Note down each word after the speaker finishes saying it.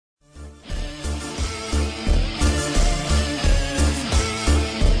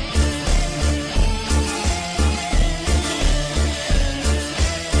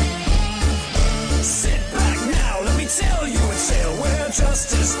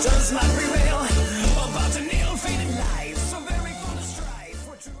Does not prevail, about to kneel, faded life, so very full of strife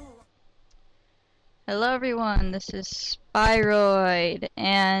for true. Hello everyone, this is Spyroid,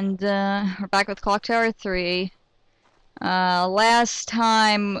 and we're back with Clock Tower 3. Last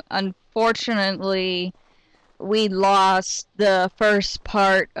time, unfortunately, we lost the first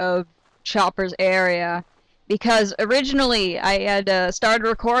part of Chopper's area, because originally I had started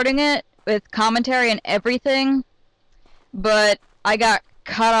recording it with commentary and everything, but I got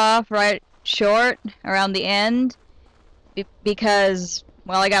cut off right short around the end because,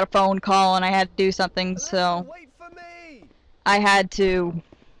 well, I got a phone call and I had to do something, so I had to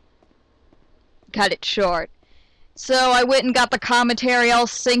cut it short. So I went and got the commentary all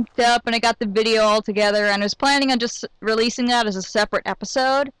synced up and I got the video all together, and I was planning on just releasing that as a separate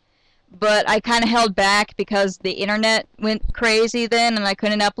episode, but I kind of held back because the internet went crazy then and I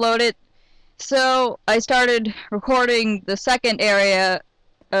couldn't upload it. So I started recording the second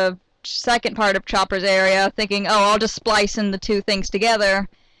part of Chopper's area, thinking, oh, I'll just splice in the two things together.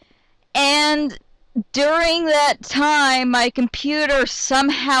 And during that time, my computer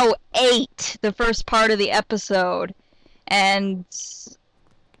somehow ate the first part of the episode, and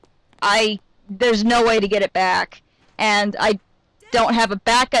there's no way to get it back. And I don't have a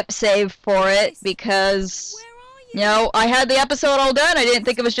backup save for it because, you know, I had the episode all done. I didn't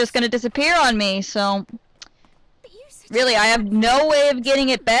think it was just going to disappear on me, so really, I have no way of getting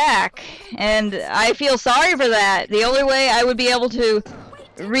it back, and I feel sorry for that. The only way I would be able to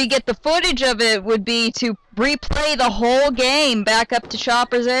re-get the footage of it would be to replay the whole game back up to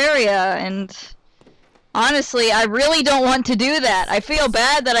Chopper's area, and honestly, I really don't want to do that. I feel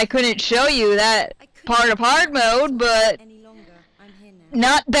bad that I couldn't show you that part of hard mode, but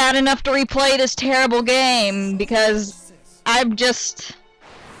not bad enough to replay this terrible game, because I'm just...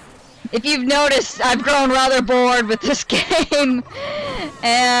 If you've noticed, I've grown rather bored with this game,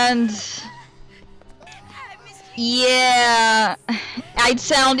 and yeah, I'd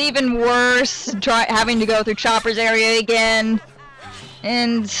sound even worse having to go through Chopper's area again,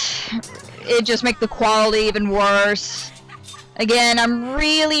 and it just make the quality even worse. Again, I'm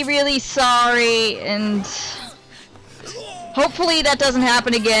really sorry, and hopefully that doesn't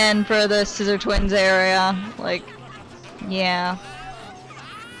happen again for the Scissor Twins area. Like, yeah.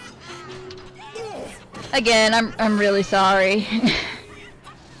 Again, I'm really sorry.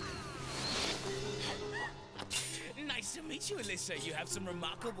 Nice to meet you, Alyssa. You have some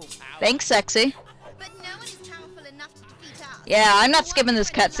remarkable power. Thanks, sexy. But no one is powerful enough to defeat us. Yeah, I'm not skipping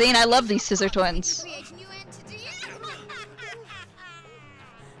this cutscene. I love these Scissor Twins.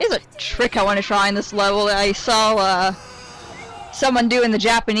 Here's a trick I want to try in this level. I saw someone doing the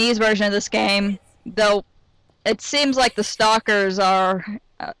Japanese version of this game, though it seems like the stalkers are...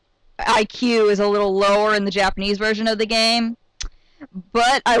 IQ is a little lower in the Japanese version of the game,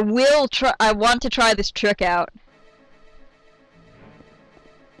 but I want to try this trick out.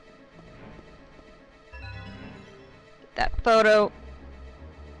 That photo.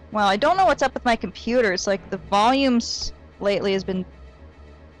 Well, I don't know what's up with my computer. It's like the volumes lately has been...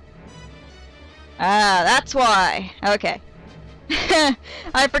 Ah, that's why. Okay.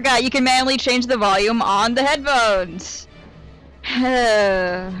 I forgot you can manually change the volume on the headphones.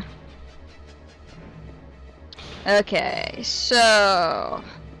 Okay, so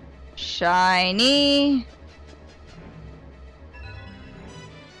shiny,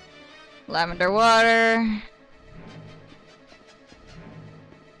 lavender water,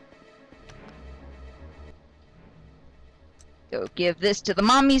 go give this to the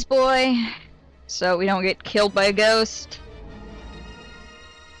mommy's boy so we don't get killed by a ghost.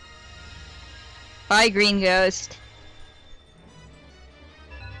 Bye, green ghost.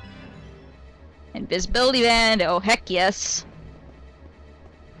 Invisibility band, oh heck yes.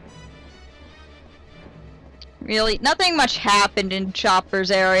 Really, nothing much happened in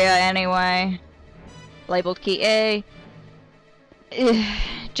Chopper's area anyway. Labeled key A.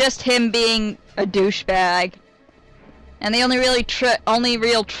 Just him being a douchebag. And the only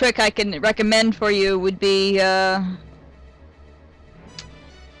real trick I can recommend for you would be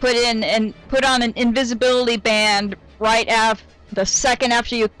put on an invisibility band right after the second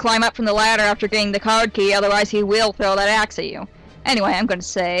after you climb up from the ladder after getting the card key, otherwise he will throw that axe at you. Anyway, I'm going to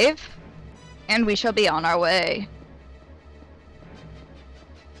save, and we shall be on our way.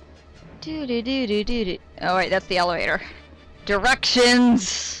 Oh wait, that's the elevator.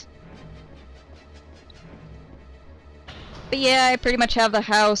 Directions! But yeah, I pretty much have the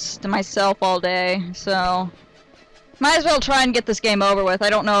house to myself all day, so... Might as well try and get this game over with. I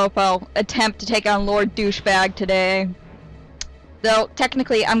don't know if I'll attempt to take on Lord Douchebag today. Though,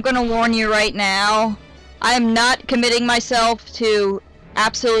 technically, I'm gonna warn you right now, I am not committing myself to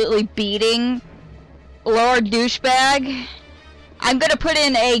absolutely beating Lord Douchebag, I'm gonna put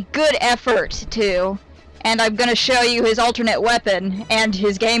in a good effort to, and I'm gonna show you his alternate weapon and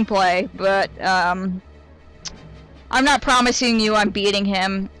his gameplay, but, I'm not promising you I'm beating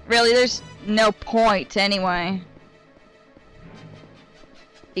him. Really, there's no point anyway.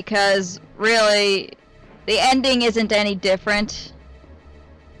 Because, really, the ending isn't any different.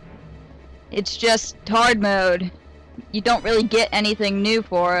 It's just hard mode. You don't really get anything new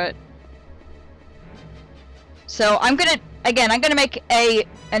for it. So I'm gonna make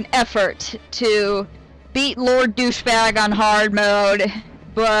an effort to beat Lord Douchebag on hard mode,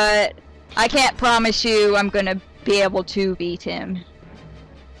 but I can't promise you I'm gonna be able to beat him.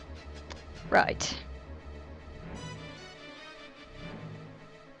 Right.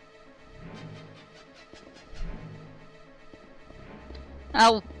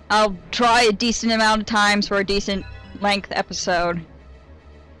 I'll try a decent amount of times for a decent length episode.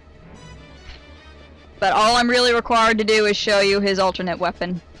 But all I'm really required to do is show you his alternate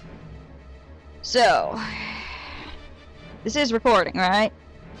weapon. So, this is recording, right?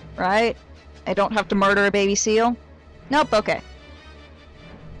 Right? I don't have to murder a baby seal? Nope, okay.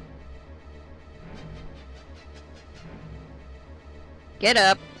 Get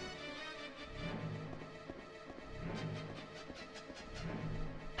up.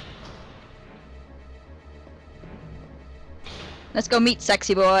 Let's go meet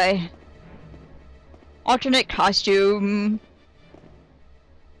Sexy Boy. Alternate costume.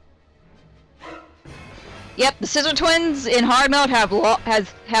 Yep, the Scissor Twins in hard mode have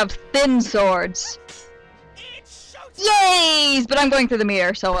thin swords. Yays! But I'm going through the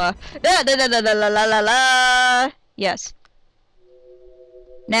mirror, so la la la la la la la la. Yes.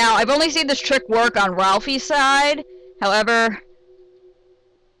 Now I've only seen this trick work on Ralphie's side. However,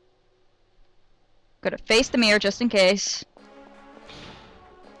 gonna face the mirror just in case.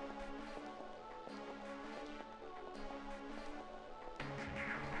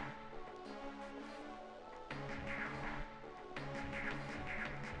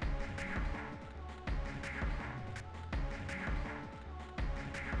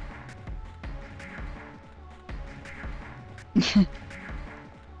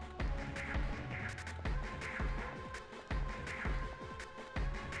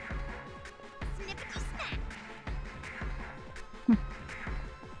 Snippety snap.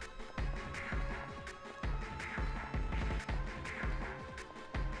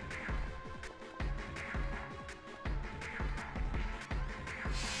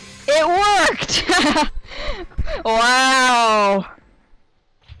 It worked! Wow!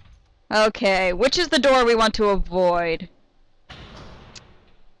 Okay, which is the door we want to avoid?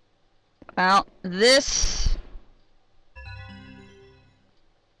 Well, this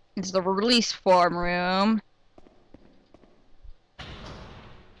is the release form room.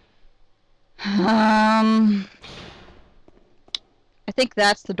 I think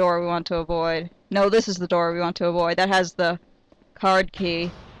that's the door we want to avoid. No, this is the door we want to avoid. That has the card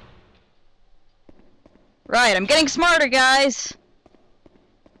key. Right, I'm getting smarter, guys!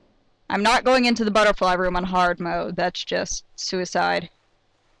 I'm not going into the butterfly room on hard mode. That's just suicide.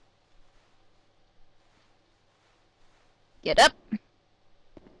 Get up.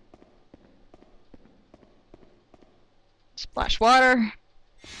 Splash water.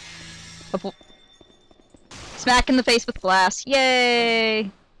 Smack in the face with glass. Yay!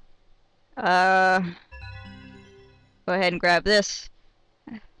 Go ahead and grab this.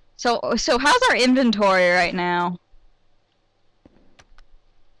 So how's our inventory right now?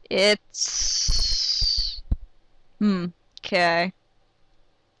 It's... okay.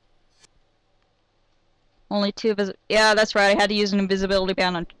 Only 2 yeah, that's right, I had to use an invisibility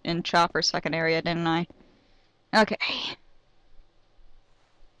band in Chopper's second area, didn't I? Okay.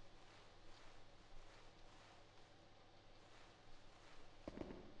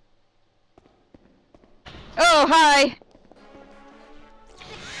 Oh, hi!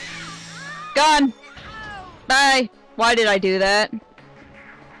 Gone! Bye! Why did I do that?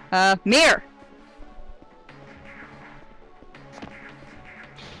 Mirror!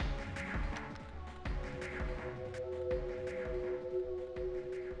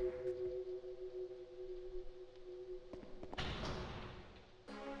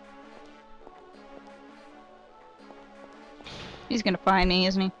 He's gonna find me,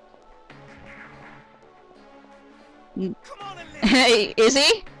 isn't he? Come on and live. Hey, is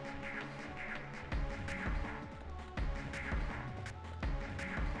he?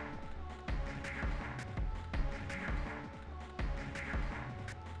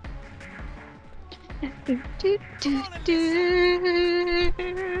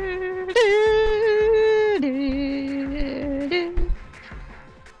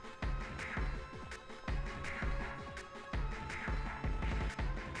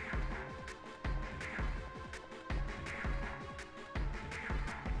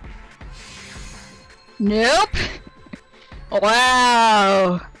 Nope!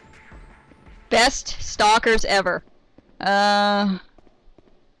 Wow! Best stalkers ever. Alright,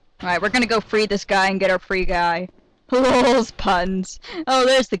 we're gonna go free this guy and get our free guy. Those puns. Oh,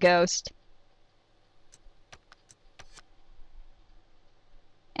 there's the ghost.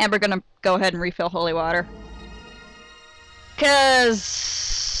 And we're gonna go ahead and refill holy water.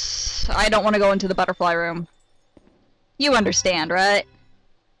 'Cause I don't want to go into the butterfly room. You understand, right?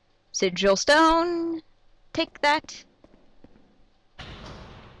 Sigil stone. Take that.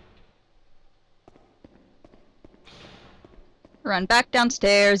 Run back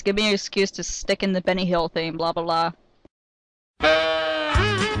downstairs, give me an excuse to stick in the Benny Hill theme, blah blah blah.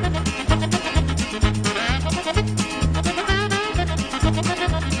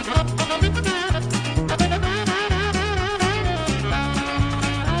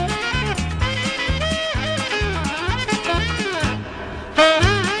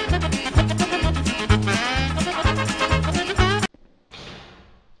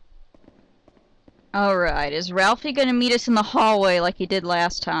 Alright, is Ralphie gonna meet us in the hallway like he did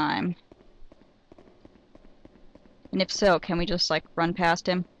last time? And if so, can we just, like, run past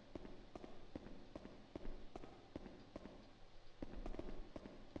him?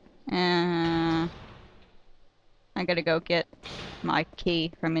 I gotta go get my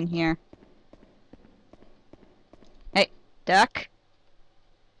key from in here. Hey, duck.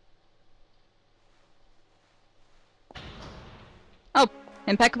 Oh,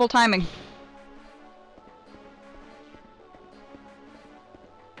 impeccable timing.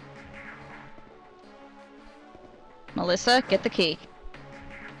 Melissa, get the key.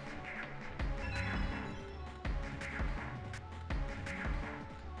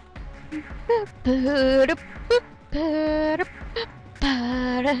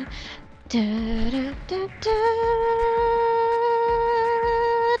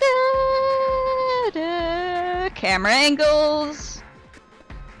 Camera angles.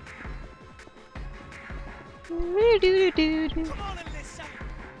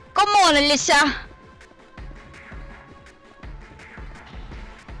 Come on, Alyssa. Come on, Alyssa.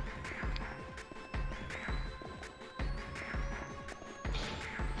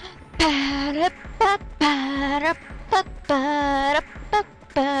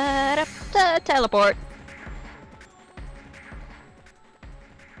 Teleport.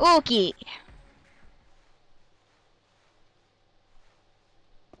 Okay.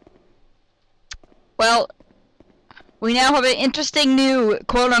 Well, we now have an interesting new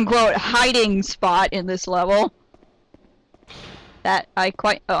quote-unquote hiding spot in this level. That I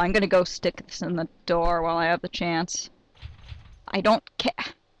quite... Oh, I'm gonna go stick this in the door while I have the chance. I don't care.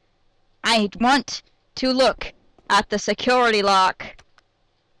 I want to look at the security lock.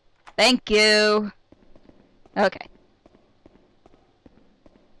 Thank you. Okay.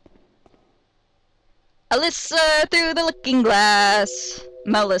 Alyssa through the looking glass.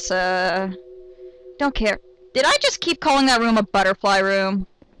 Melissa. Don't care. Did I just keep calling that room a butterfly room?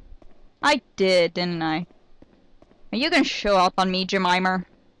 I did, didn't I? Are you gonna show up on me, JEMIMA?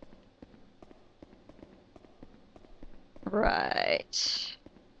 Right.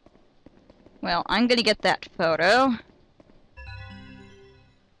 Well, I'm gonna get that photo.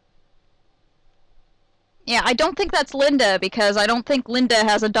 Yeah, I don't think that's Linda, because I don't think Linda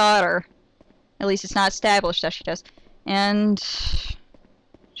has a daughter. At least it's not established that she does. And...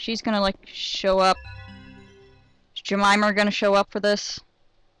 she's gonna, like, show up. Is JEMIMA gonna show up for this?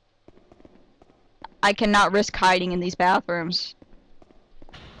 I cannot risk hiding in these bathrooms.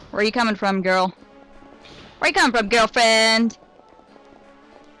 Where are you coming from, girl? Where you coming from, girlfriend?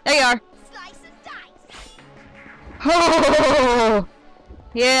 There you are. Slice and dice. Oh!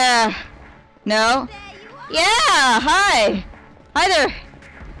 Yeah. No? There you are. Yeah! Hi! Hi there!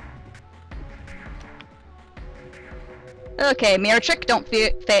 Okay, mirror trick, don't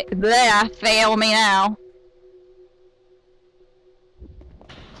fail me now.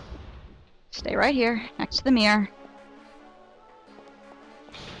 Stay right here, next to the mirror.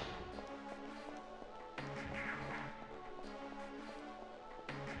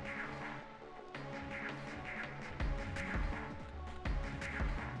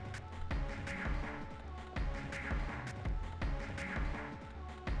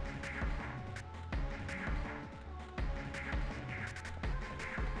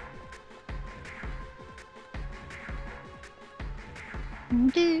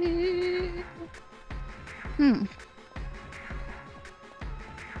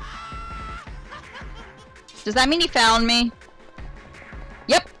 Does that mean he found me?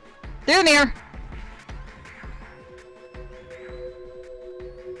 Yep! Through the mirror!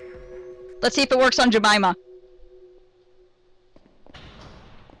 Let's see if it works on JEMIMA.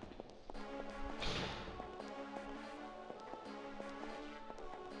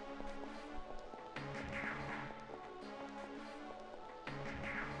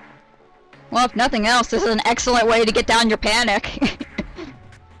 Well, if nothing else, this is an excellent way to get down your panic.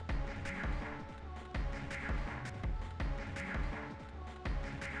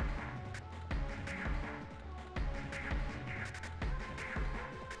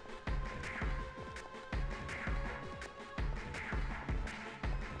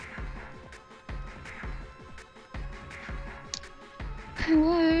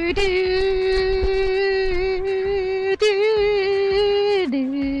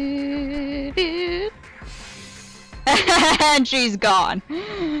 And she's gone.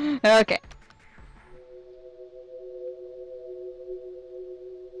 Okay.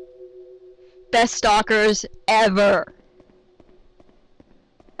 Best stalkers ever.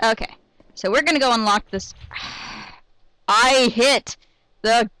 Okay. So we're gonna go unlock this. I hit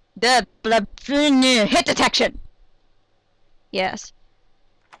the hit detection. Yes.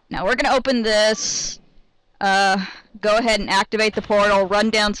 Now we're gonna open this. Go ahead and activate the portal. Run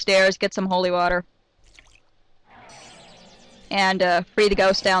downstairs. Get some holy water. And free the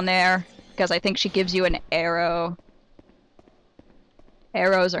ghost down there, because I think she gives you an arrow.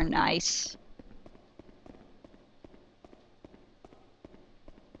 Arrows are nice.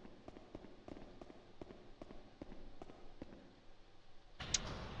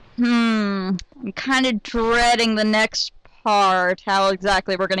 I'm kind of dreading the next part, how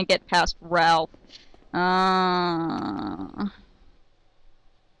exactly we're gonna get past Ralph.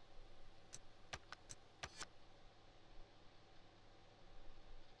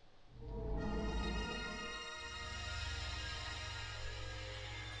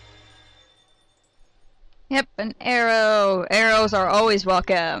 Yep, an arrow. Arrows are always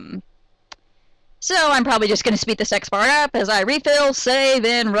welcome. So I'm probably just gonna speed this next part up as I refill, save,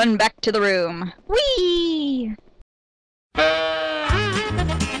 and run back to the room. Whee!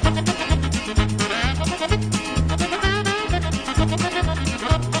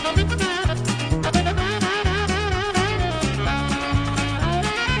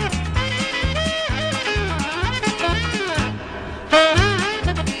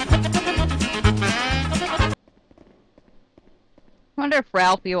 Wonder if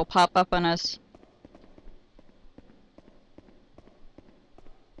Ralphie will pop up on us.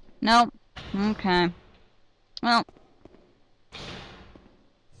 Nope. Okay. Well.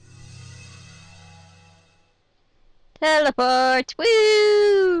 Teleport!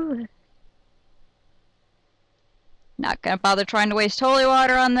 Woo! Not gonna bother trying to waste holy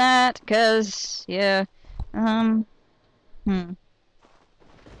water on that, cause, yeah.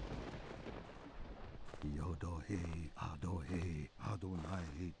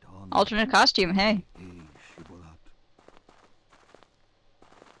 Alternate costume, hey.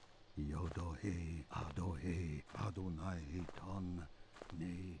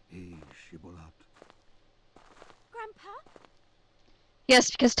 Grandpa?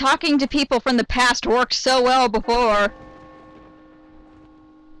 Yes, because talking to people from the past worked so well before.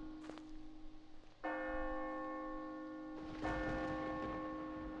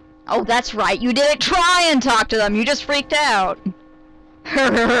 Oh, that's right, you didn't try and talk to them, you just freaked out.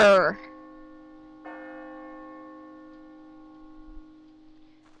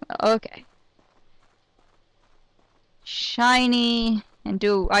 Okay. Shiny. And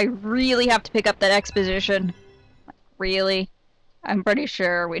do I really have to pick up that exposition? Like, really? I'm pretty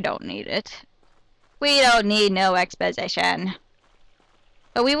sure we don't need it. We don't need no exposition.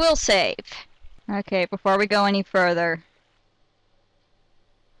 But we will save. Okay, before we go any further.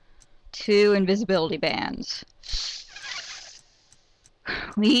 2 invisibility bands.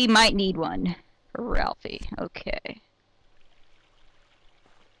 We might need one for Ralphie. Okay. In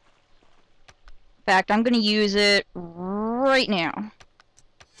fact, I'm gonna use it right now.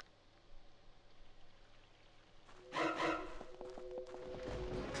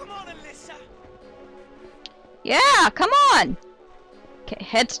 Come on, Alyssa. Yeah, come on! Okay,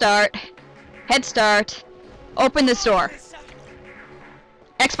 head start. Head start. Open this door. Alyssa.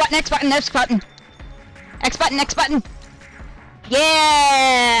 X button, X button, X button. X button, X button.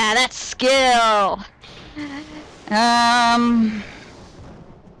 Yeah, that's skill.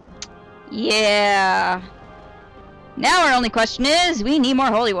 Yeah. Now our only question is, we need more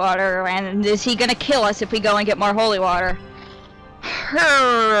holy water, and is he gonna kill us if we go and get more holy water?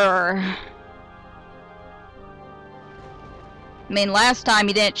 I mean, last time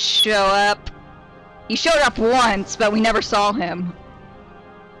he didn't show up. He showed up once, but we never saw him.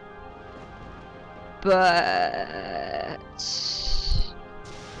 But...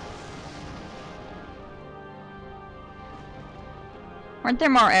 weren't there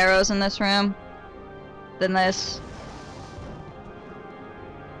more arrows in this room than this?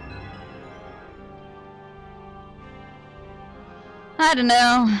 I don't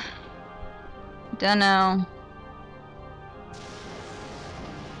know. Dunno.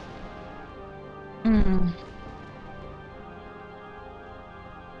 Hmm.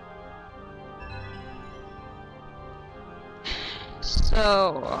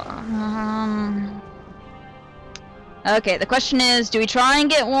 So, okay, the question is, do we try and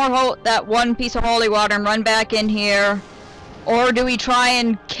get more that one piece of holy water and run back in here? Or do we try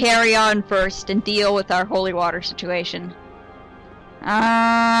and carry on first and deal with our holy water situation?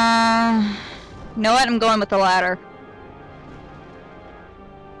 You know what? I'm going with the latter.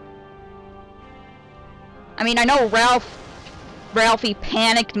 I mean, I know Ralphie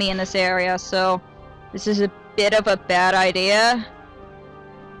panicked me in this area, so this is a bit of a bad idea.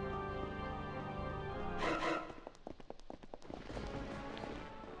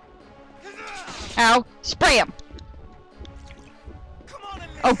 Ow! Spray him!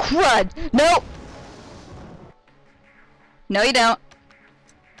 Oh, crud! No! No, you don't.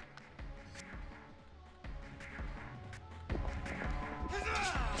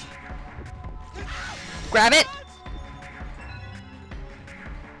 Grab it!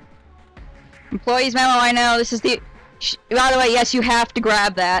 Employees memo, I know, this is the... By the way, yes, you have to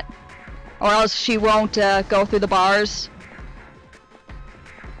grab that. Or else she won't, go through the bars.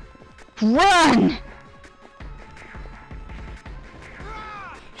 Run!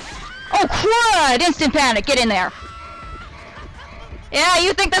 Oh, crud! Instant panic, get in there. Yeah,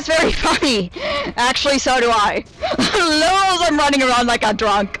 you think that's very funny. Actually, so do I. Lol, I'm running around like a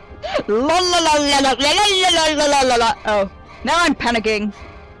drunk. La la la la la la la la la la. Oh, now I'm panicking.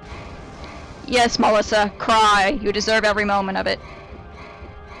 Yes, Melissa, cry. You deserve every moment of it.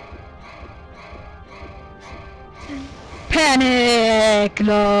 Panic,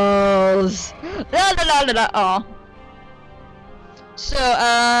 lols. La la la la la. Oh. So,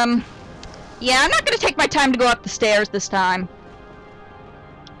 yeah, I'm not gonna take my time to go up the stairs this time.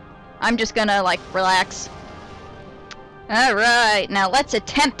 I'm just gonna, like, relax. Alright, now let's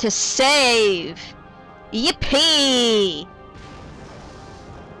attempt to save! Yippee!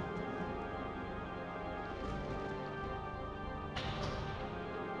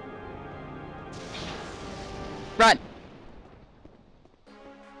 Run!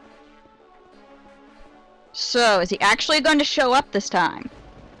 So, is he actually going to show up this time?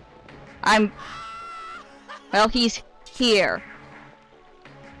 Well, he's here.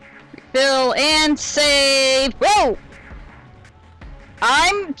 Refill and save! Whoa!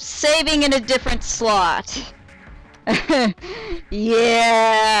 I'm saving in a different slot.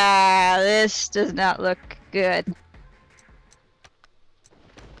 Yeah, this does not look good.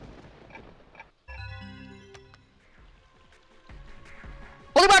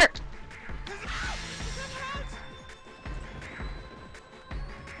 Holy water!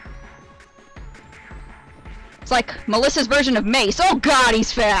 It's like Melissa's version of Mace. Oh god,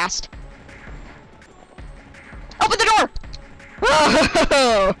 he's fast! Open the door!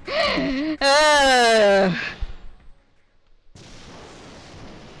 Oh!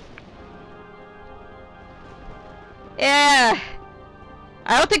 Yeah.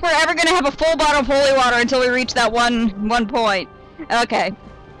 I don't think we're ever gonna have a full bottle of holy water until we reach that one point. Okay.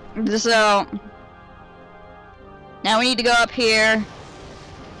 So now we need to go up here.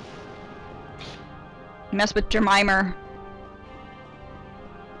 Mess with JEMIMA.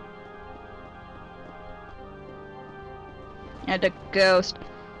 And a ghost.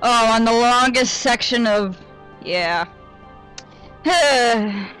 Oh, on the longest section of... yeah.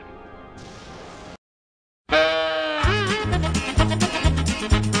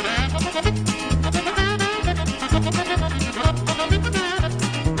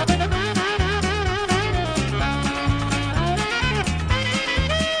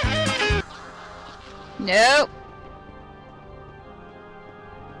 Nope.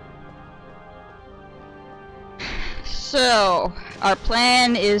 So, our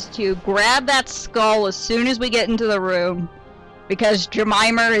plan is to grab that skull as soon as we get into the room, because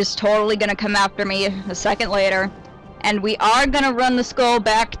JEMIMA is totally gonna come after me a second later, and we are gonna run the skull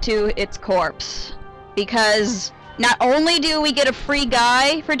back to its corpse, because not only do we get a free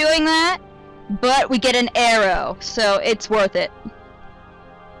guy for doing that, but we get an arrow, so it's worth it.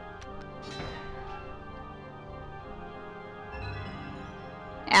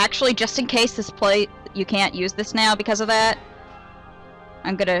 Actually, just in case this you can't use this now because of that,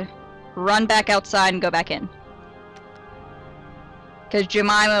 I'm gonna run back outside and go back in. Because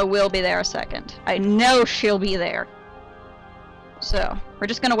JEMIMA will be there a second. I know she'll be there. So, we're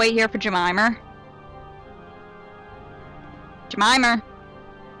just gonna wait here for JEMIMA. JEMIMA!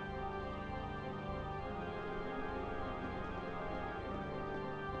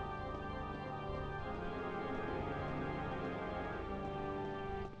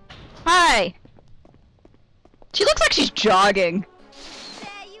 Hi! She looks like she's jogging. There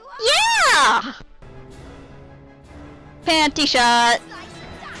you are. Yeah! Panty shot. Slice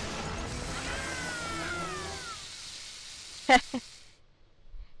and dice.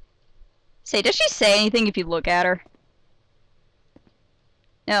 Say, does she say anything if you look at her?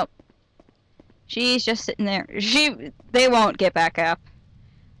 Nope. She's just sitting there. They won't get back up.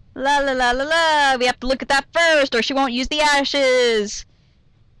 La la la la la. We have to look at that first, or she won't use the ashes.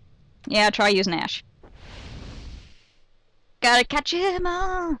 Yeah, try using ash. Gotta catch him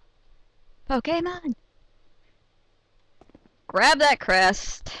all. Pokemon. Grab that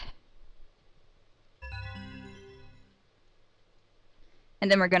crest.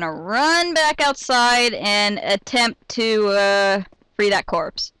 And then we're gonna run back outside and attempt to free that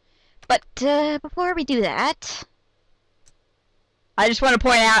corpse. But before we do that, I just want to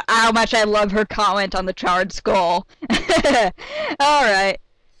point out how much I love her comment on the charred skull. Alright.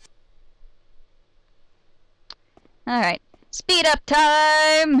 Alright. Speed up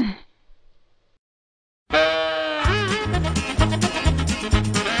time!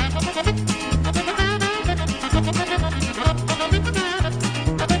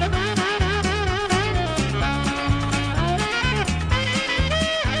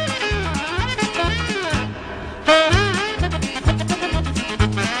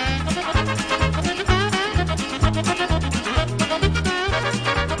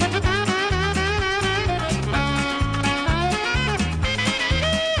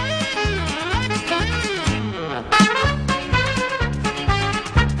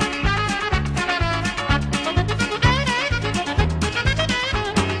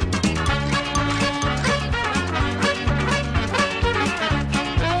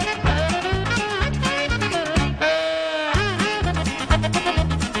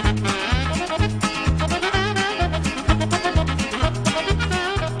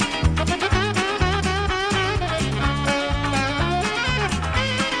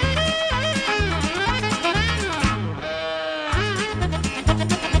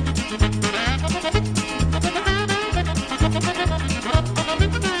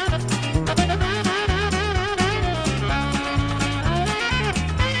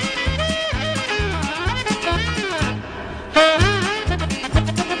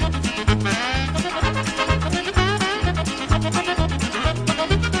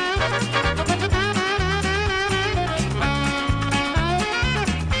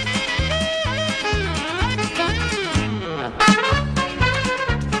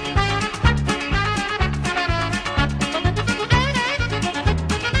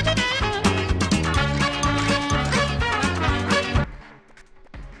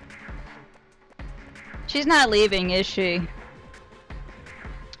 She's not leaving, is she?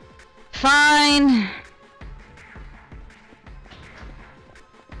 Fine.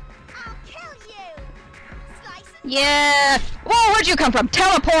 I'll kill you. Slice and Yeah. Whoa, where'd you come from?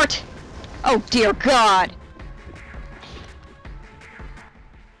 Teleport! Oh dear God.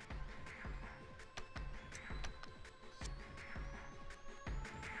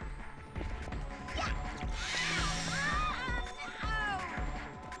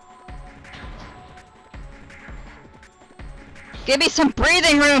 Give me some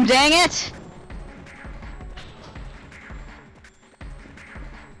breathing room, dang it!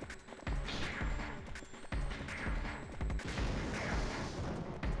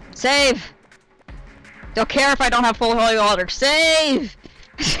 Save! Don't care if I don't have full holy water. Save!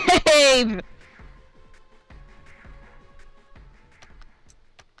 Save!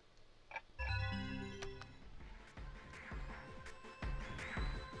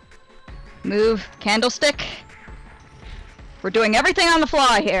 Move candlestick. We're doing everything on the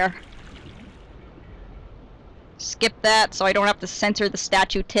fly here. Skip that so I don't have to censor the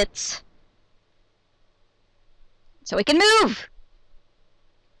statue tits. So we can move!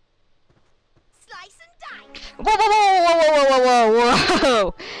 slice and dice. Whoa, whoa, whoa, whoa, whoa, whoa, whoa,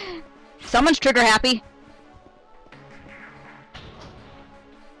 whoa! Someone's trigger happy.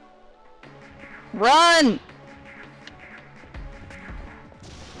 Run!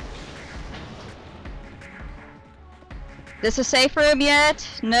 This a safe room yet?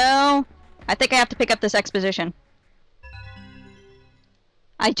 No? I think I have to pick up this exposition.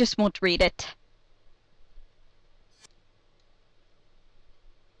 I just won't read it.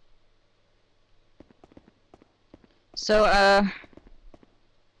 So,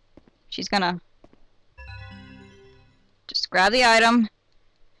 she's gonna just grab the item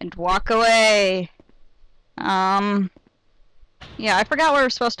and walk away. Yeah, I forgot where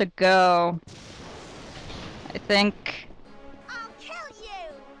we're supposed to go. I think... I'll kill you.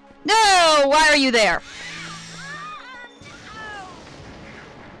 No! Why are you there? No.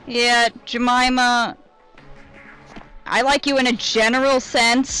 Yeah, Jemima... I like you in a general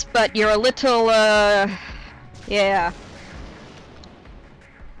sense, but you're a little, yeah.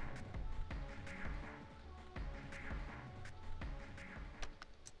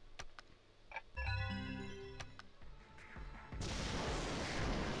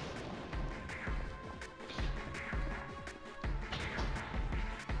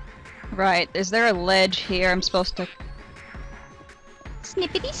 Right, is there a ledge here I'm supposed to...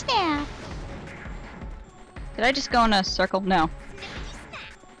 Snippity snap. Did I just go in a circle? No.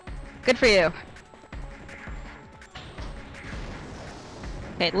 Good for you.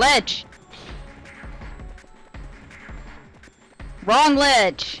 Okay, ledge! Wrong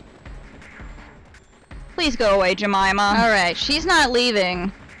ledge! Please go away, Jemima. Alright, she's not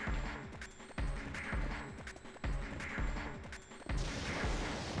leaving.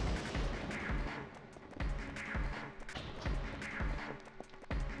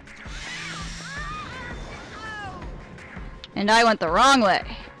 And I went the wrong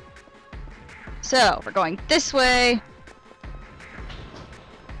way. So, we're going this way.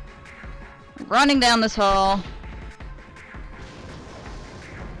 Running down this hall.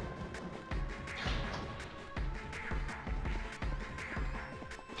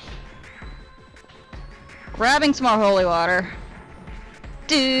 Grabbing some more holy water.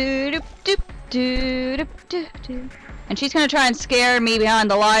 Doo doop doop doo doop doo doo. And she's gonna try and scare me behind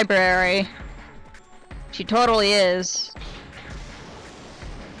the library. She totally is.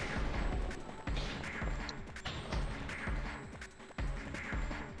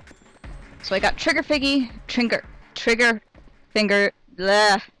 So I got trigger finger,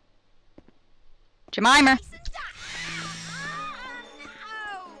 bleh. Jemima.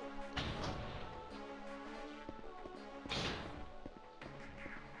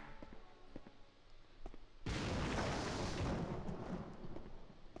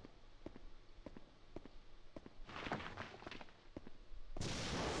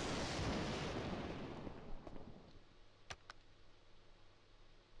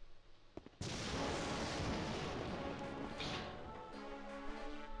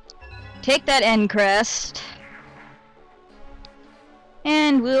 Take that end crest.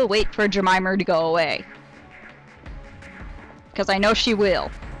 And we'll wait for Jemima to go away. Because I know she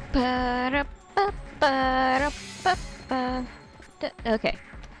will. Okay.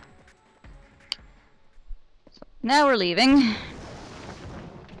 So now we're leaving.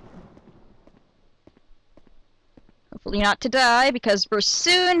 Hopefully not to die, because we're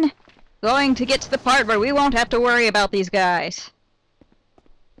soon going to get to the part where we won't have to worry about these guys.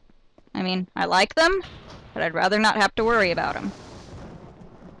 I mean, I like them, but I'd rather not have to worry about them.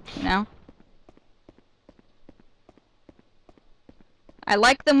 You know? I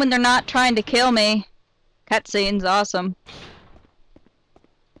like them when they're not trying to kill me. Cutscene's awesome.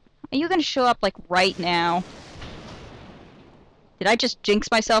 Are you gonna show up, like, right now? Did I just jinx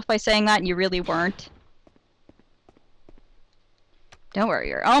myself by saying that and you really weren't? Don't worry,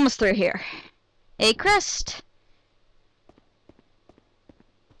 you're almost through here. A crest!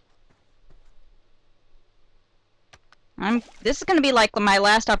 This is gonna be like my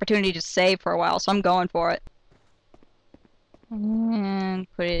last opportunity to save for a while, so I'm going for it. And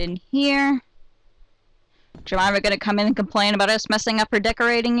put it in here. Jemima gonna come in and complain about us messing up her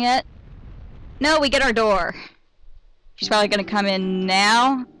decorating yet? No, we get our door. She's probably gonna come in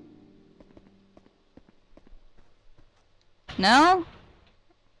now. No?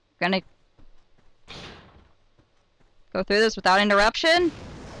 Gonna go through this without interruption?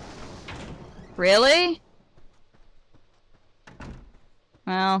 Really?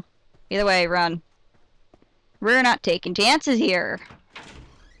 Well, either way, run. We're not taking chances here.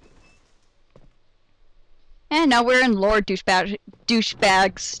 And now we're in Lord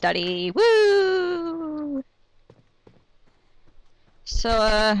Douchebag's study. Woo!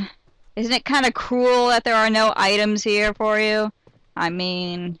 So, isn't it kind of cruel that there are no items here for you? I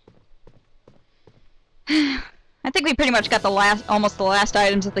mean... I think we pretty much got almost the last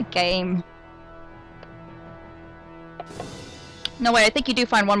items of the game. No, wait, I think you do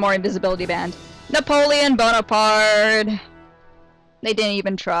find one more invisibility band. Napoleon Bonaparte! They didn't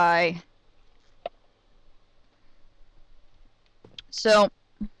even try. So,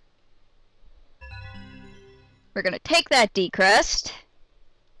 we're gonna take that D crest,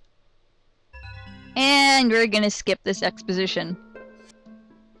 and we're gonna skip this exposition.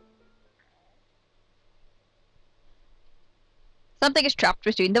 Something is trapped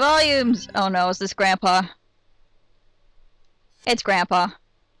between the volumes! Oh no, is this Grandpa? It's Grandpa.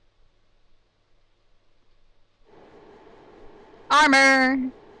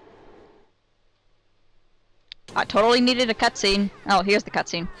 Armor! I totally needed a cutscene. Oh, here's the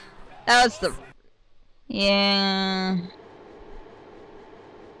cutscene. That was the... Yeah.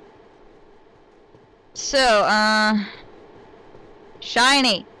 So,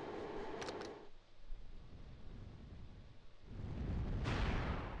 shiny.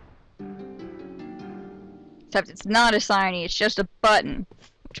 Except it's not a shiny, it's just a button,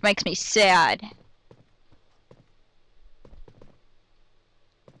 which makes me sad.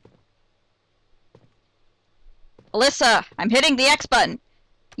 Alyssa, I'm hitting the X button.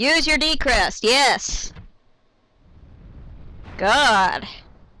 Use your D crest, yes. God.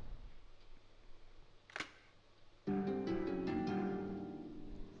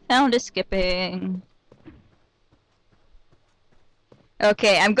 Sound is skipping.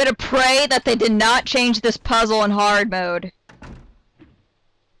 Okay, I'm gonna pray that they did not change this puzzle in hard mode.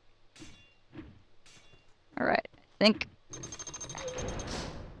 Alright, I think...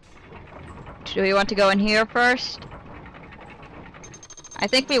 Do we want to go in here first? I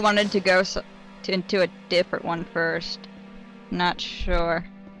think we wanted to go into a different one first. Not sure.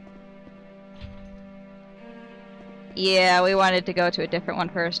 Yeah, we wanted to go to a different one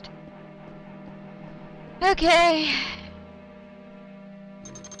first. Okay.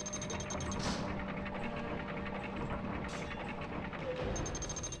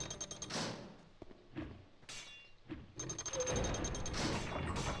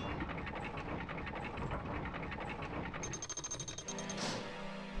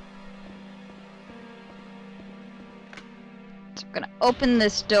 So I'm gonna open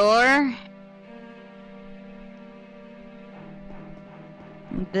this door.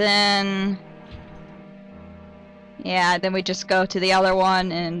 Then, yeah, then we just go to the other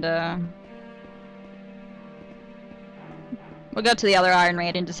one and, we'll go to the other Iron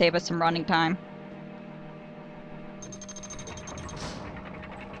Maiden to save us some running time.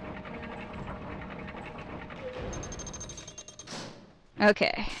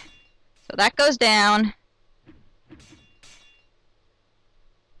 Okay, so that goes down.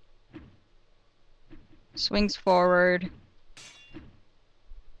 Swings forward.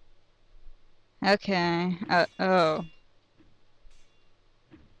 Okay. Oh.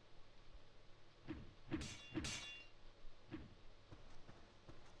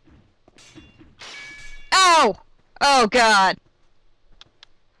 Ow! Oh, God.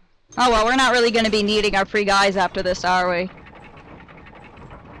 Oh, well, we're not really going to be needing our free guys after this, are we?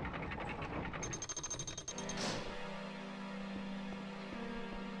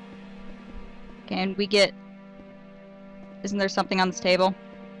 Can we get... Isn't there something on this table?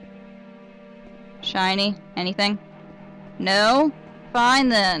 Shiny? Anything? No? Fine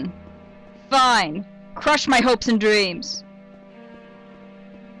then. Fine. Crush my hopes and dreams.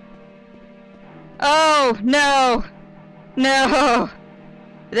 Oh, no! No!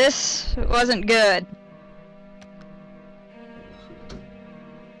 This wasn't good.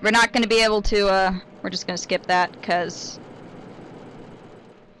 We're not gonna be able to, we're just gonna skip that, because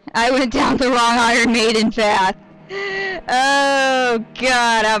I went down the wrong Iron Maiden path. Oh,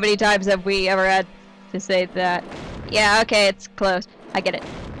 God, how many times have we ever had to say that? Yeah, okay, it's close. I get it.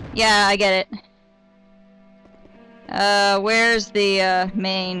 Yeah, I get it. Where's the,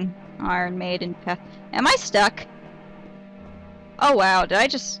 main Iron Maiden path? Am I stuck? Oh, wow, did I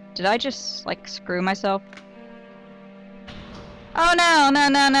just, like, screw myself? Oh, no,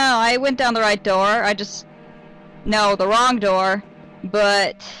 I went down the right door. No, the wrong door,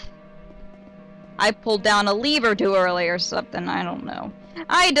 but I pulled down a lever too early or something. I don't know.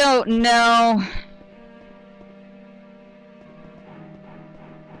 I don't know.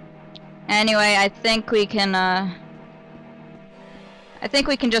 Anyway, I think we can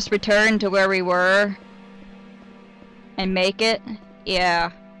just return to where we were and make it.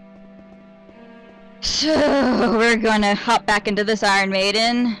 Yeah. So, we're gonna hop back into this Iron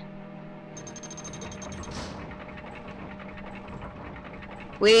Maiden.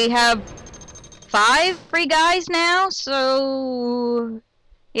 We have 5 free guys now, so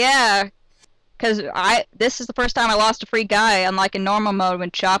yeah, because this is the first time I lost a free guy, unlike in normal mode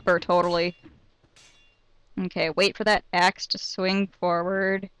when Chopper totally. Okay, wait for that axe to swing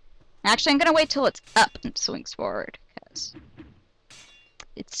forward. Actually, I'm gonna wait till it's up and swings forward, because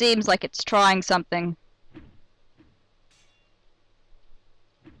it seems like it's trying something.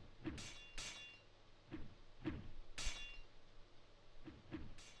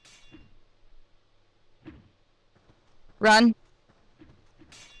 Run.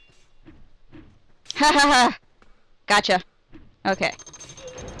 Ha ha ha! Gotcha. Okay.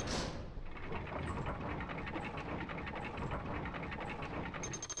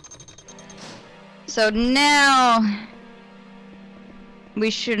 So now we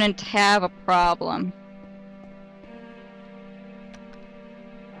shouldn't have a problem.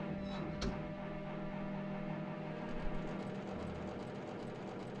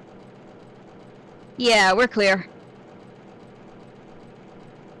 Yeah, we're clear.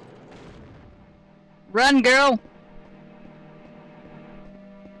 Run, girl!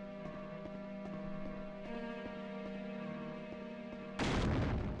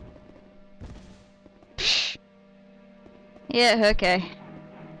 Psh. Yeah, okay.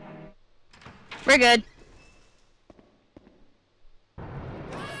 We're good.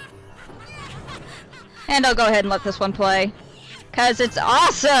 And I'll go ahead and let this one play. 'Cause it's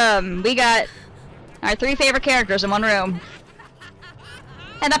awesome! We got our 3 favorite characters in one room.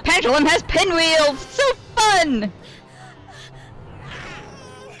 And the pendulum has pinwheels! So fun!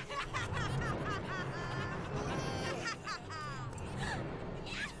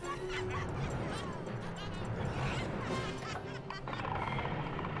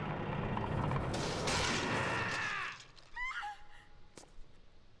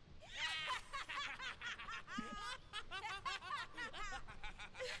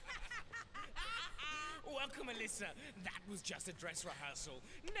 Welcome, Alyssa. That was just a dress rehearsal.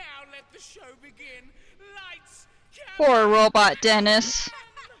 Now let the show begin. Lights, Poor robot Dennis.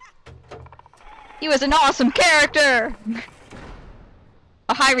 He was an awesome character!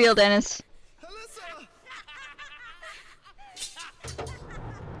 A high reel Dennis. Alyssa!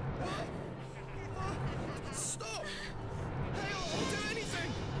 Stop! Hey, do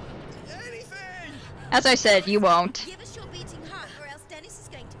anything! Anything! As I said, you won't. Give us your beating heart, or else Dennis is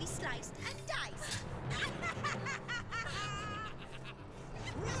going to be sliced and diced.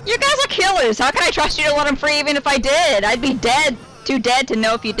 You guys are killers! How can I trust you to let him free even if I did? I'd be dead. Too dead to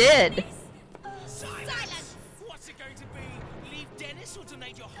know if you did. Silence! What's it going to be? Leave Dennis or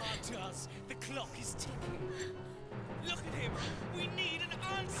donate your heart to us? The clock is ticking. Look at him. We need an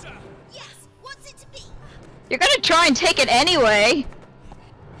answer. Yes, what's it to be? You're gonna try and take it anyway.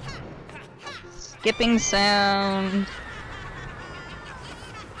 Skipping sound.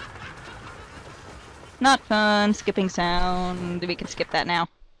 Not fun. Skipping sound. We can skip that now.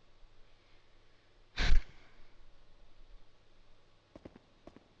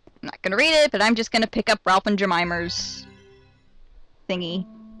 I'm not gonna read it, but I'm just gonna pick up Ralph and Jemima's thingy.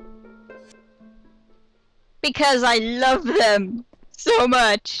 Because I love them so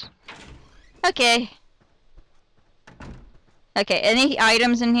much. Okay. Okay, any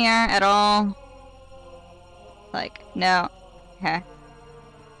items in here at all? Like, no. Okay.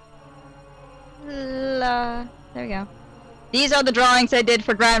 There we go. These are the drawings I did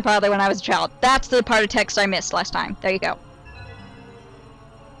for Grandfather when I was a child. That's the part of text I missed last time. There you go.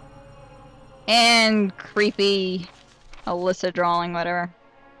 And creepy Alyssa drawing, whatever.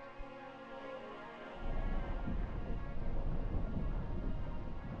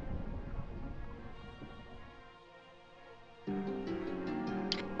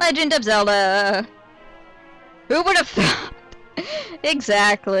 Legend of Zelda. Who would have thought?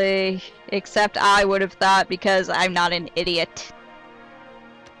 Exactly. Except I would have thought because I'm not an idiot.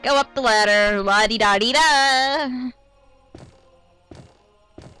 Go up the ladder. La-di-da-di-da.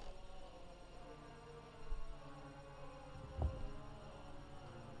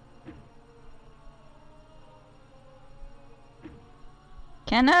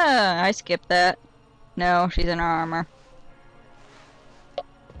 Can I skip that? No, she's in her armor.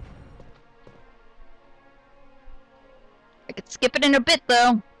 I could skip it in a bit,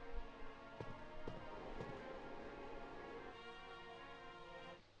 though.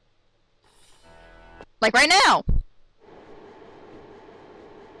 Like right now!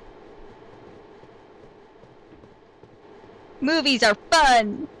 Movies are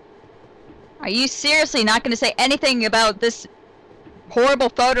fun! Are you seriously not gonna say anything about this horrible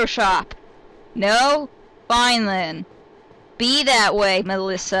Photoshop? No? Fine then. Be that way,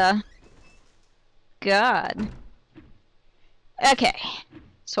 Melissa. God. Okay.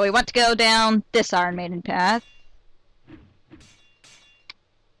 So we want to go down this Iron Maiden path.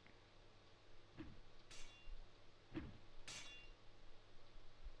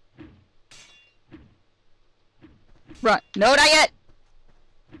 Run. No, not yet!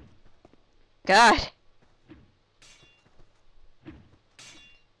 God.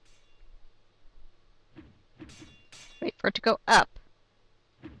 Wait for it to go up.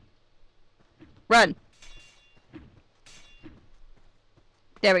 Run.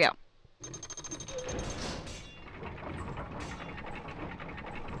 There we go.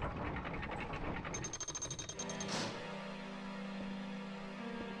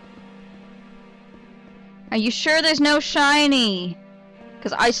 Are you sure there's no shiny?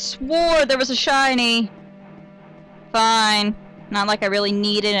 Because I swore there was a shiny. Fine. Not like I really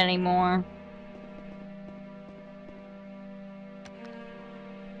need it anymore.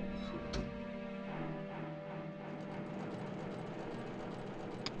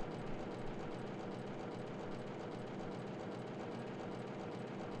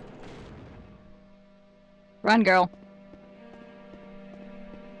 Run, girl.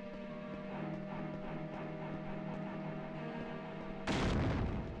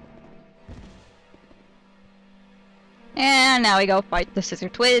 And now we go fight the Scissor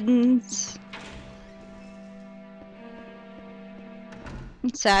Twins.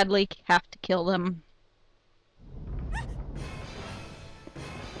 And sadly, have to kill them.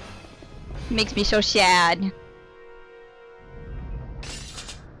 Makes me so sad.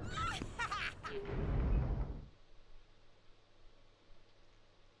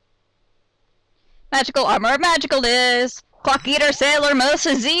 Magical armor, magicalness! Clock Eater, Sailor,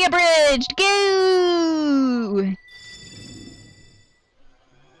 Mosa, Z abridged! Go!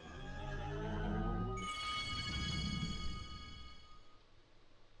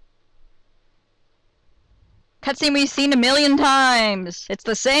 Cutscene we've seen a million times! It's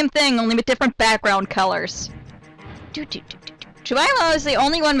the same thing, only with different background colors. JEMIMA is the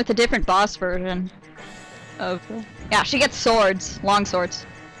only one with a different boss version. Of... Yeah, she gets swords. Long swords.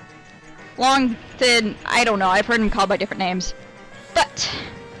 Long, thin, I don't know, I've heard them called by different names. But,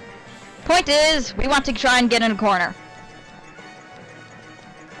 point is, we want to try and get in a corner.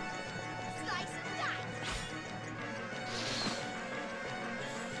 Slice and dice.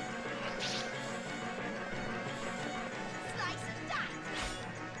 Slice and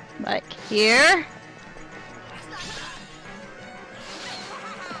dice. Like here.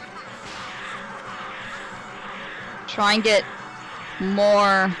 Try and get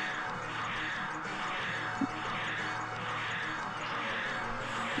more...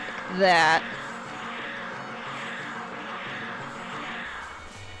 that.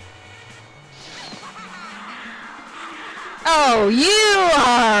 Oh, you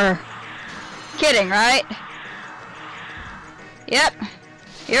are kidding, right? Yep.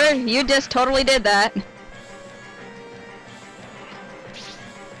 You just totally did that. Slice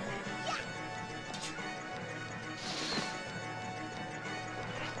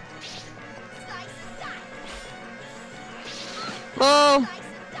and dice. Whoa. Slice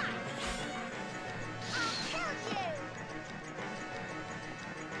and dice. I'll kill you.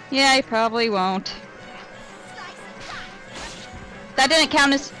 Yeah, I probably won't. Slice and dice. That didn't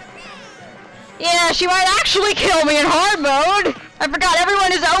count as... Yeah, she might actually kill me in hard mode! I forgot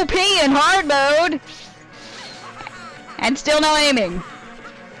everyone is OP in hard mode! And still no aiming.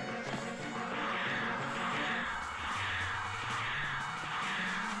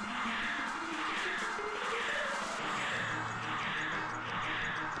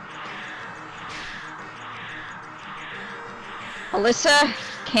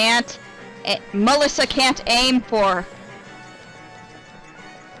 Melissa can't aim for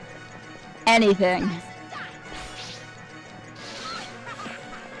anything.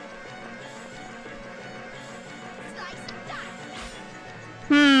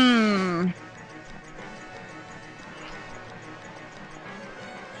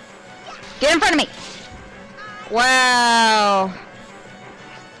 Get in front of me! Wow.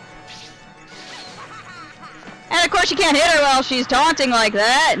 And of course you can't hit her while she's taunting like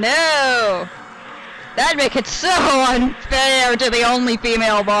that. No! That'd make it so unfair to the only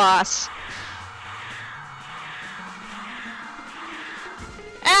female boss.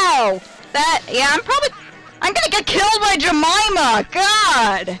 Ow! Yeah, I'm gonna get killed by JEMIMA!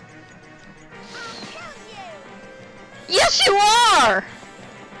 God! Yes, you are!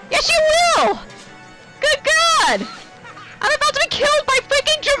 Yes, you will! Good God! I'm about to be killed by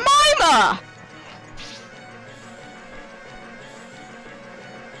freaking JEMIMA!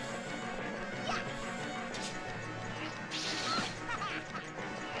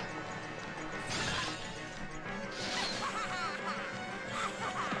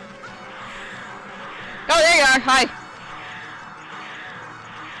 Oh, there you are. Hi.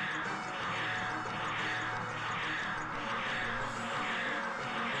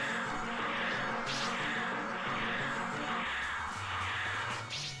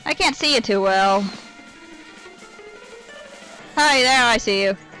 I can't see you too well. Hi there, I see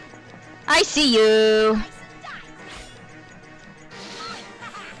you. I see you.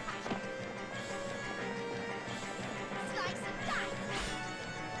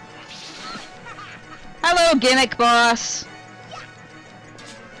 Hello, gimmick boss.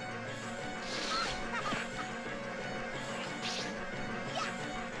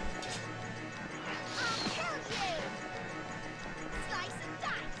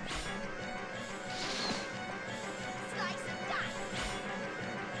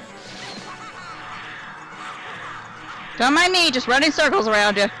 Don't mind me, just running circles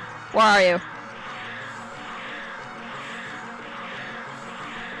around you. Where are you?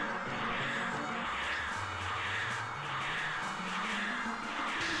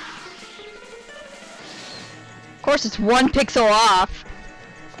 course it's 1 pixel off.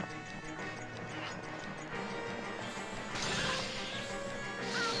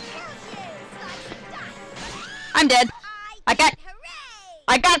 I'm dead. I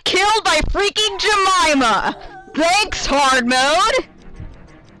got killed by freaking Jemima! Thanks, hard mode!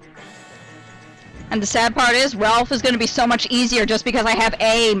 And the sad part is, Ralph is gonna be so much easier just because I have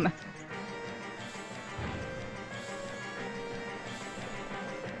aim.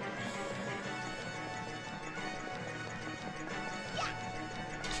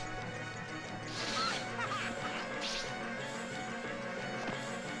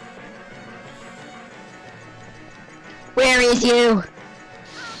 Where is you?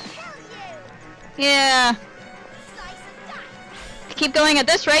 Yeah. If you keep going at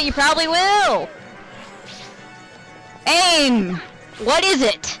this rate, you probably will. Aim! What is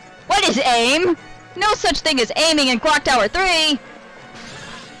it? What is aim? No such thing as aiming in Clock Tower 3! At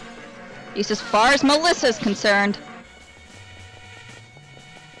least as far as Melissa's concerned.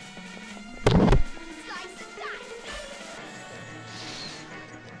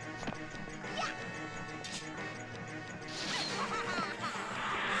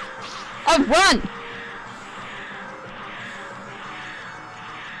 Oh, run!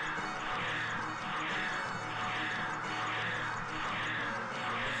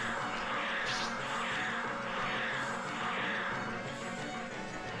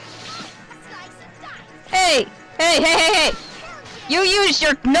 Hey! Hey, hey, hey, hey! You use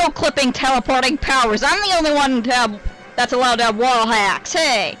your no-clipping teleporting powers. I'm the only one to have, that's allowed to have wall hacks.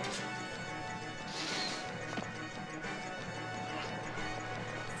 Hey!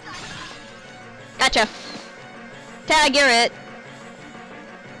 Gotcha. Tag, you're it.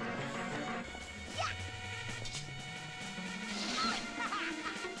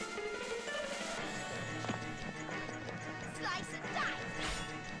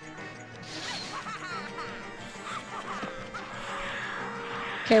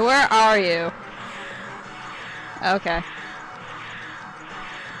 Okay, where are you? Okay.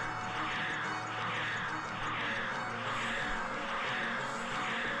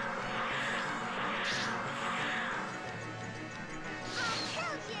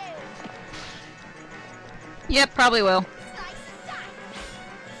 Yep, probably will.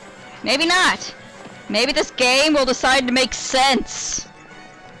 Maybe not. Maybe this game will decide to make sense.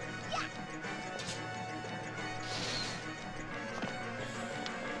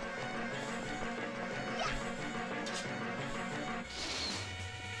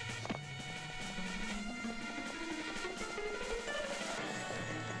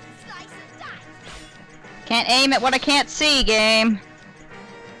 Can't aim at what I can't see, game.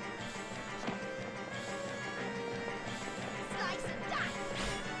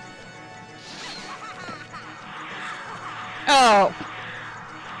 Oh.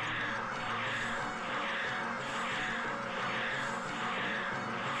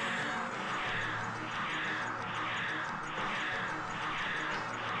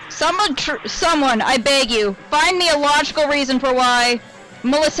 Someone, I beg you, find me a logical reason for why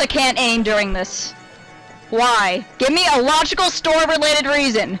Melissa can't aim during this. Why? Give me a logical story-related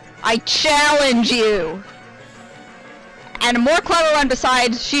reason. I challenge you. And a more clever one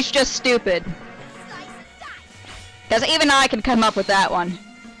besides, she's just stupid. Because even I can come up with that one.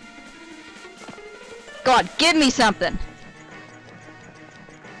 God, give me something.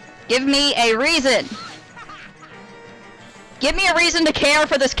 Give me a reason. Give me a reason to care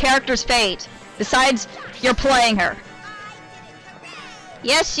for this character's fate. Besides, you're playing her.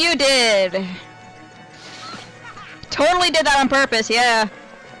 Yes, you did. Totally did that on purpose, yeah.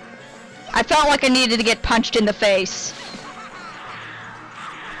 I felt like I needed to get punched in the face.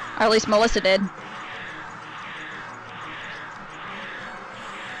 Or at least Melissa did.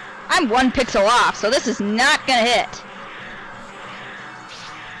 I'm 1 pixel off, so this is not gonna hit.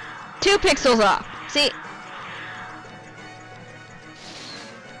 2 pixels off. See?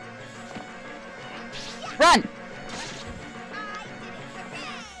 Run!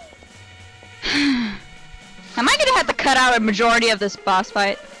 Am I gonna have to cut out a majority of this boss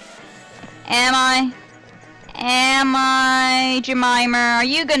fight? Am I? Am I, Jemima? Are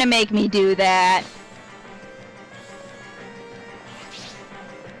you gonna make me do that?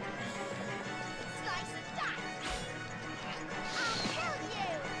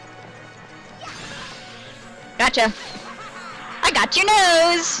 Gotcha. I got your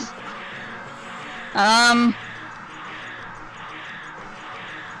nose!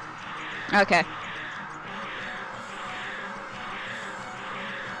 Okay.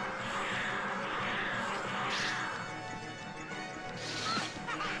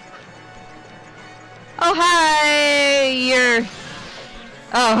 Oh, hi! You're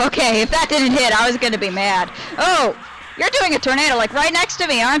Oh, okay. If that didn't hit, I was gonna be mad. Oh, you're doing a tornado like right next to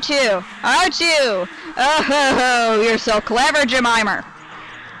me, aren't you? Aren't you? Oh, you're so clever, JEMIMA.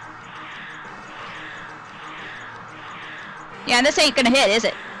 Yeah, and this ain't gonna hit, is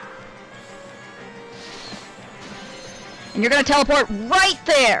it? And you're gonna teleport right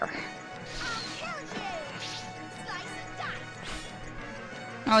there.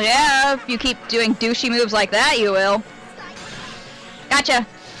 Oh yeah, if you keep doing douchey moves like that, you will. Gotcha.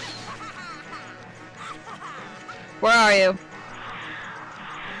 Where are you?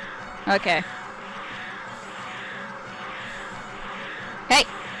 Okay. Hey.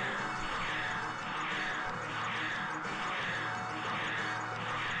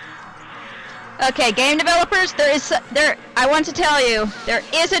 Okay, game developers, I want to tell you, there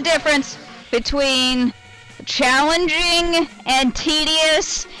is a difference between challenging and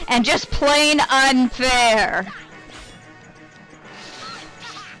tedious and just plain unfair.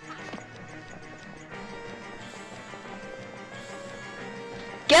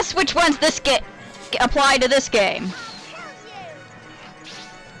 Guess which ones this apply to this game?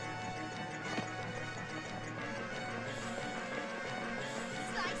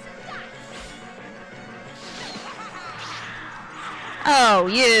 Oh,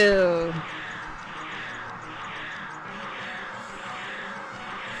 you.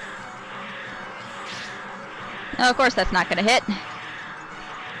 Oh, of course that's not gonna hit.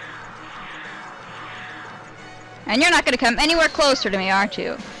 And you're not gonna come anywhere closer to me, aren't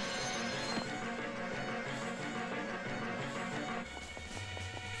you?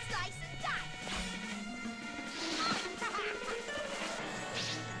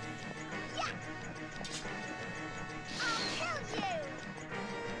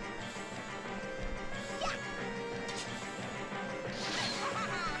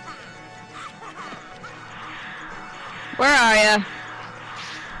 Where are ya?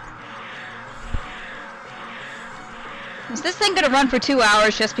 Is this thing gonna run for 2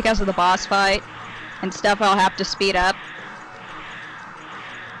 hours just because of the boss fight? And stuff I'll have to speed up?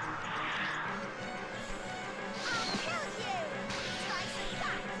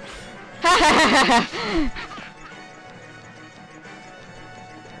 Ha ha ha ha!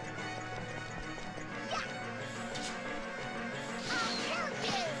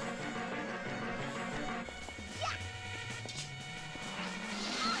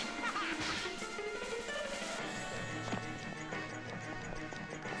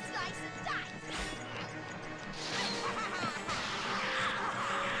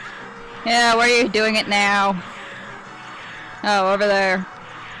 Yeah, where are you doing it now? Oh, over there.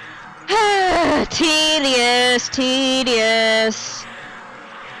 Tedious, tedious.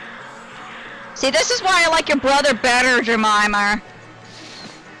 See, this is why I like your brother better, JEMIMA.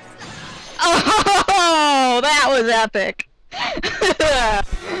 Oh, that was epic.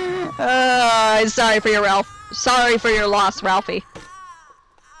 Sorry for your Sorry for your loss, Ralphie.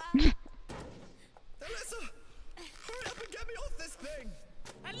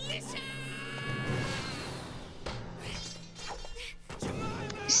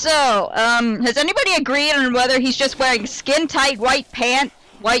 So, has anybody agreed on whether he's just wearing skin-tight white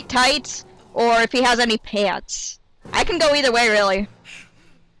tights, or if he has any pants? I can go either way, really.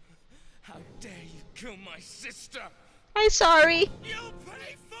 How dare you kill my sister? I'm sorry. You'll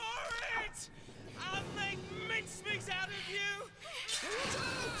pay for it! I'll make mincemeat out of you!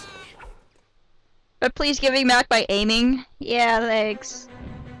 But please give me back by aiming. Yeah, thanks.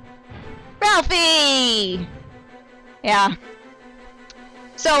 Ralphie! Yeah.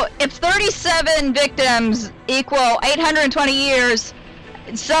 So, if 37 victims equal 820 years,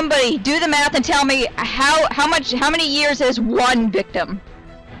 somebody do the math and tell me how many years is one victim?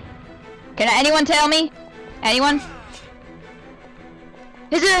 Can anyone tell me? Anyone?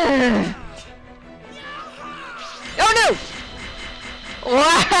 Is it? Oh no!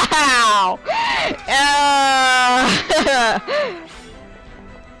 Wow!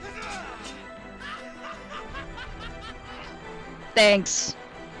 Thanks.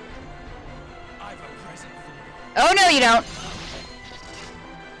 Oh no, you don't.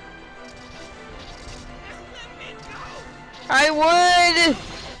 I would,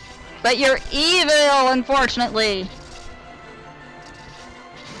 but you're evil, unfortunately.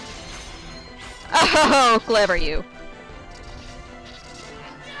 Oh, clever you.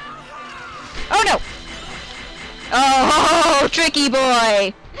 Oh no! Oh, tricky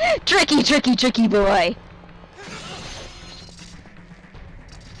boy! Tricky, tricky, tricky boy!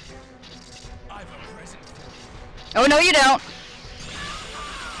 Oh no, you don't!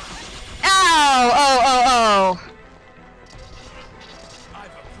 Ow! Oh, oh, oh!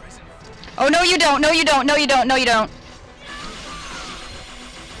 Oh no, you don't! No, you don't! No, you don't! No, you don't!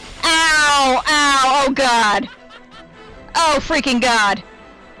 Oh god! Oh freaking god!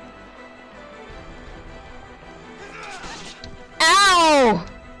 Ow!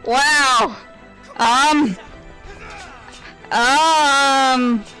 Wow! Are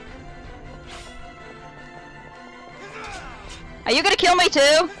you gonna kill me too?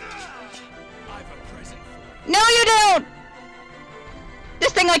 I've a present for you. No, you don't!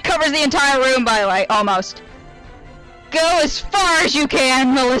 This thing like covers the entire room, by the way, almost. Go as far as you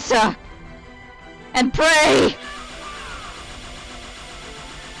can, Melissa! And pray!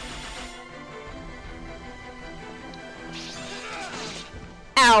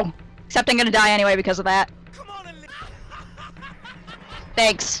 Ow. Except I'm gonna die anyway because of that. Come on and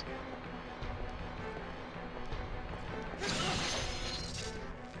Thanks.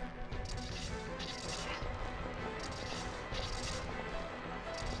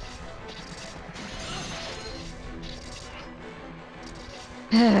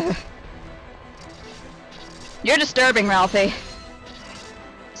 You're disturbing, Ralphie.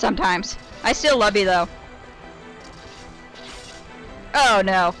 Sometimes. I still love you, though. Oh,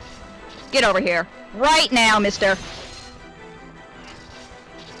 no. Get over here. Right now, mister.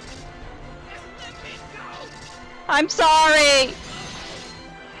 I'm sorry.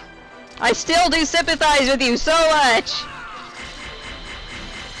 I still do sympathize with you so much.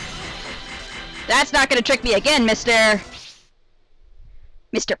 That's not gonna trick me again, mister.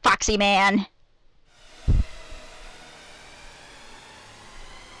 Mr. Foxy Man.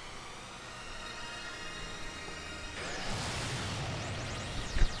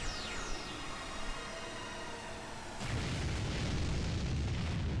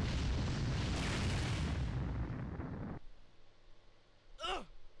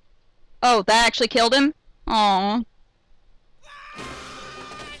 Oh, that actually killed him? Aww.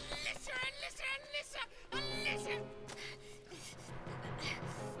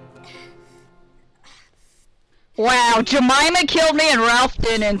 Wow, Jemima killed me and Ralph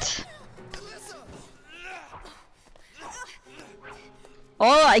didn't.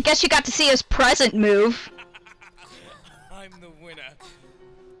 Oh, I guess you got to see his present move. I'm the winner.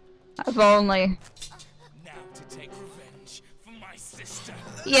 If only. Now to take revenge for my sister.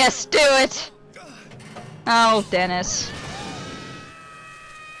 Yes, do it! Oh, Dennis.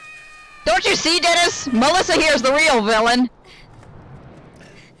 Don't you see, Dennis? Melissa here's the real villain.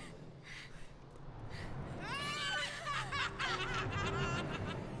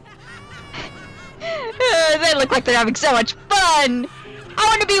 They look like they're having so much fun! I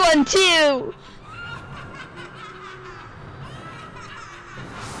want to be one too!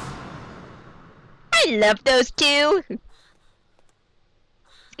 I love those two!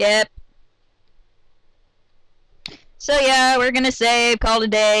 Skip. So yeah, we're gonna save, call it a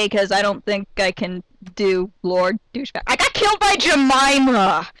day, because I don't think I can do Lord Douchebag. I got killed by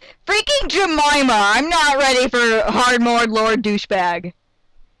Jemima! Freaking Jemima! I'm not ready for hard mode Lord Douchebag.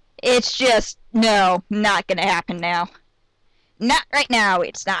 It's just, no, not gonna happen now. Not right now,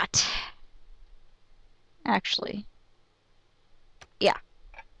 it's not. Actually. Yeah.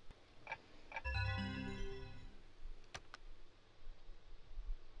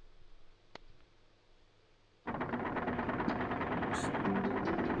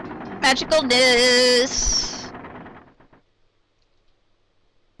 Magicalness.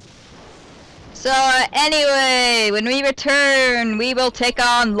 So, anyway, when we return, we will take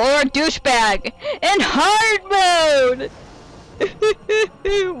on Lord Douchebag in hard mode!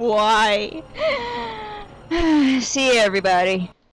 Why? See you, everybody.